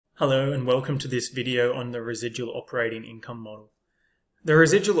Hello and welcome to this video on the residual operating income model. The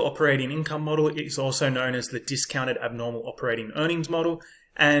residual operating income model is also known as the discounted abnormal operating earnings model,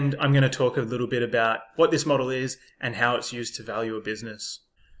 and I'm going to talk a little bit about what this model is and how it's used to value a business.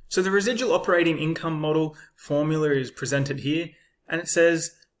 So the residual operating income model formula is presented here, and it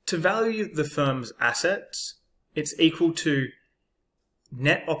says to value the firm's assets, it's equal to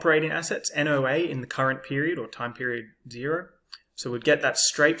net operating assets, NOA, in the current period or time period 0. So we'd get that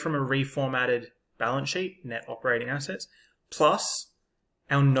straight from a reformatted balance sheet, net operating assets, plus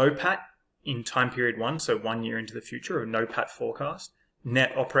our NOPAT in time period 1, so 1 year into the future, or NOPAT forecast,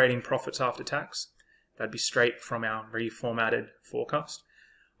 net operating profits after tax. That'd be straight from our reformatted forecast,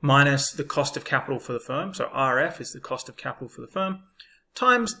 minus the cost of capital for the firm, so RF is the cost of capital for the firm,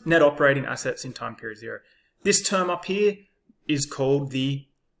 times net operating assets in time period 0. This term up here is called the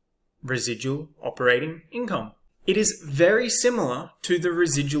residual operating income. It is very similar to the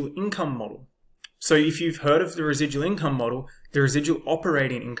residual income model. So if you've heard of the residual income model, the residual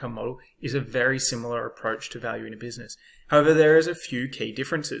operating income model is a very similar approach to valuing a business. However, there is a few key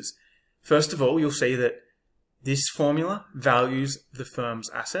differences. First of all, you'll see that this formula values the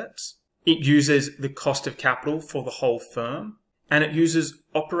firm's assets. It uses the cost of capital for the whole firm, and it uses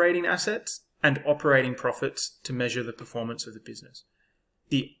operating assets and operating profits to measure the performance of the business.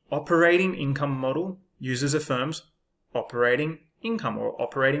 The operating income model uses a firm's operating income or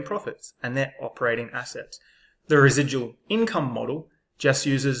operating profits and their operating assets. The residual income model just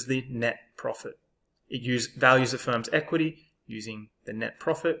uses the net profit. It values the firm's equity using the net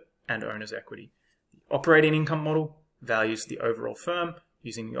profit and owner's equity. The operating income model values the overall firm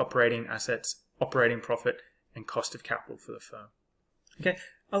using the operating assets, operating profit, and cost of capital for the firm. Okay.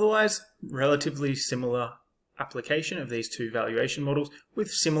 Otherwise, relatively similar application of these two valuation models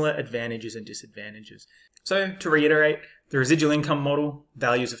with similar advantages and disadvantages. So to reiterate, the residual income model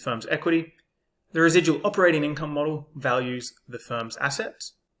values a firm's equity. The residual operating income model values the firm's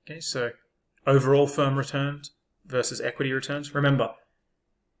assets. Okay, so overall firm returns versus equity returns. Remember,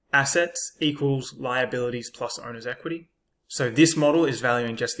 assets equals liabilities plus owner's equity. So this model is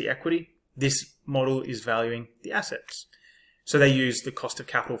valuing just the equity. This model is valuing the assets. So they use the cost of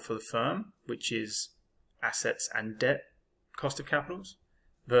capital for the firm, which is assets and debt cost of capitals,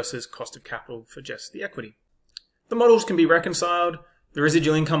 versus cost of capital for just the equity. The models can be reconciled. The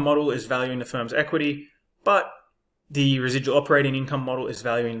residual income model is valuing the firm's equity, but the residual operating income model is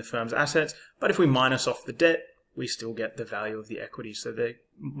valuing the firm's assets. But if we minus off the debt, we still get the value of the equity. So the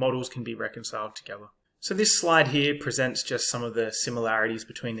models can be reconciled together. So this slide here presents just some of the similarities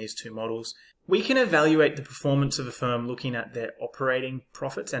between these two models. We can evaluate the performance of a firm looking at their operating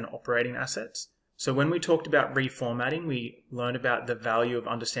profits and operating assets. So when we talked about reformatting, we learned about the value of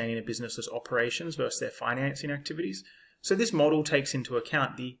understanding a business's operations versus their financing activities. So this model takes into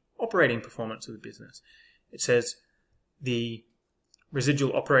account the operating performance of the business. It says the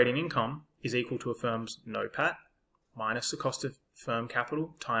residual operating income is equal to a firm's NOPAT minus the cost of firm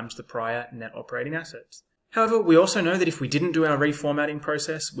capital times the prior net operating assets. However, we also know that if we didn't do our reformatting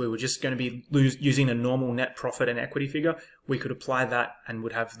process, we were just going to be using a normal net profit and equity figure, we could apply that and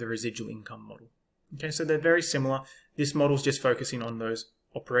would have the residual income model. Okay, so they're very similar. This model is just focusing on those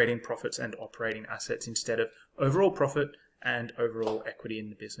operating profits and operating assets instead of overall profit and overall equity in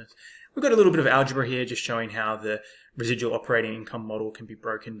the business. We've got a little bit of algebra here just showing how the residual operating income model can be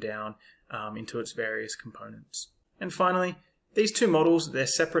broken down into its various components. And finally, these two models, they're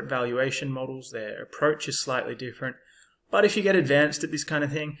separate valuation models. Their approach is slightly different. But if you get advanced at this kind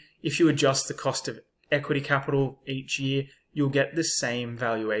of thing, if you adjust the cost of equity capital each year, you'll get the same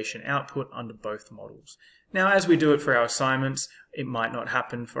valuation output under both models. Now, as we do it for our assignments, it might not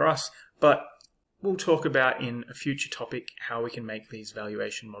happen for us, but we'll talk about in a future topic how we can make these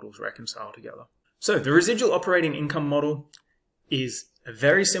valuation models reconcile together. So the residual operating income model is a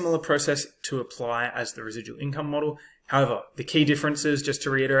very similar process to apply as the residual income model. However, the key differences, just to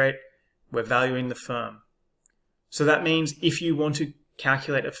reiterate, we're valuing the firm. So that means if you want to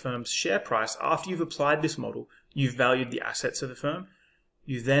calculate a firm's share price after you've applied this model, you've valued the assets of the firm.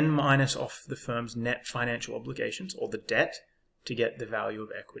 You then minus off the firm's net financial obligations, or the debt, to get the value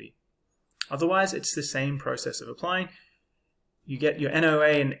of equity. Otherwise, it's the same process of applying. You get your NOA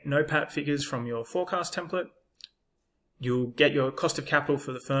and NOPAT figures from your forecast template. You'll get your cost of capital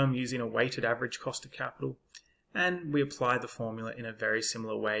for the firm using a weighted average cost of capital. And we apply the formula in a very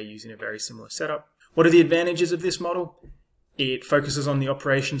similar way using a very similar setup. What are the advantages of this model? It focuses on the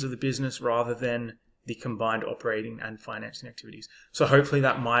operations of the business rather than the combined operating and financing activities. So hopefully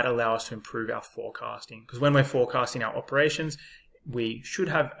that might allow us to improve our forecasting, because when we're forecasting our operations, we should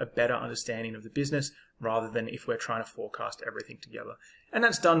have a better understanding of the business rather than if we're trying to forecast everything together. And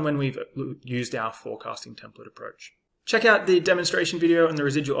that's done when we've used our forecasting template approach. Check out the demonstration video on the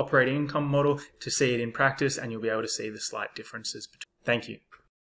residual operating income model to see it in practice, and you'll be able to see the slight differences. Thank you.